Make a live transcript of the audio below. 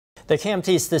The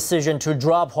KMT's decision to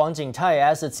drop Huang Ching-tai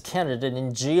as its candidate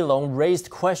in Keelung raised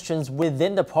questions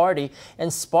within the party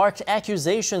and sparked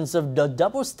accusations of the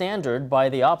double standard by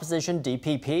the opposition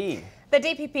DPP. The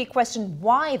DPP questioned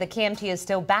why the KMT is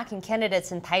still backing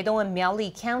candidates in Taitung and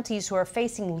Miaoli counties who are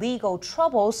facing legal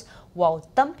troubles while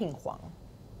dumping Huang.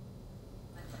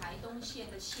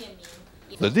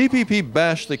 The DPP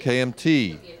bashed the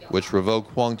KMT, which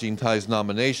revoked Huang Ching-tai's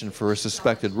nomination for a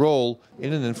suspected role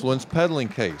in an influence-peddling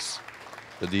case.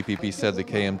 The DPP said the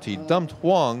KMT dumped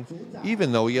Huang,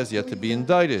 even though he has yet to be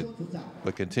indicted,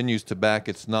 but continues to back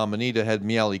its nominee to head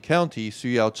Miaoli County, Hsu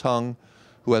Yao-chang,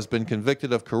 who has been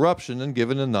convicted of corruption and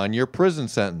given a 9-year prison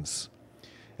sentence.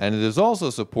 And it is also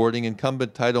supporting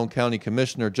incumbent Taitung County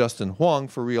Commissioner Justin Huang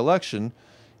for re-election,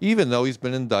 even though he's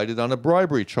been indicted on a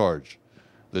bribery charge.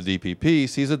 The DPP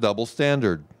sees a double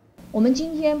standard. We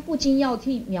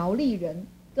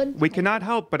cannot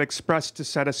help but express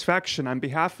dissatisfaction on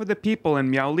behalf of the people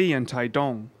in Miaoli and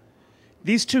Taitung.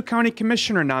 These two county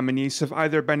commissioner nominees have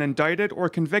either been indicted or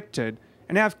convicted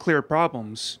and have clear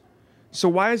problems. So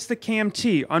why is the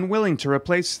KMT unwilling to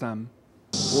replace them?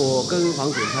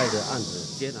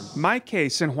 My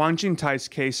case and Huang Ching-tai's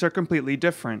case are completely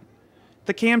different.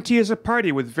 The KMT is a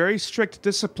party with very strict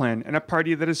discipline and a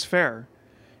party that is fair.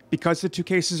 Because the two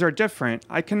cases are different,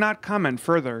 I cannot comment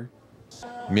further.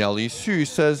 Miaoli Hsu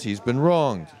says he's been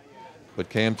wronged. But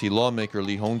KMT lawmaker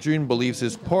Lee Hung-chun believes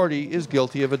his party is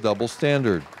guilty of a double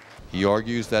standard. He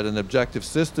argues that an objective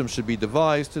system should be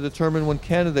devised to determine when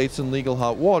candidates in legal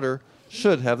hot water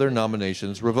should have their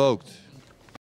nominations revoked.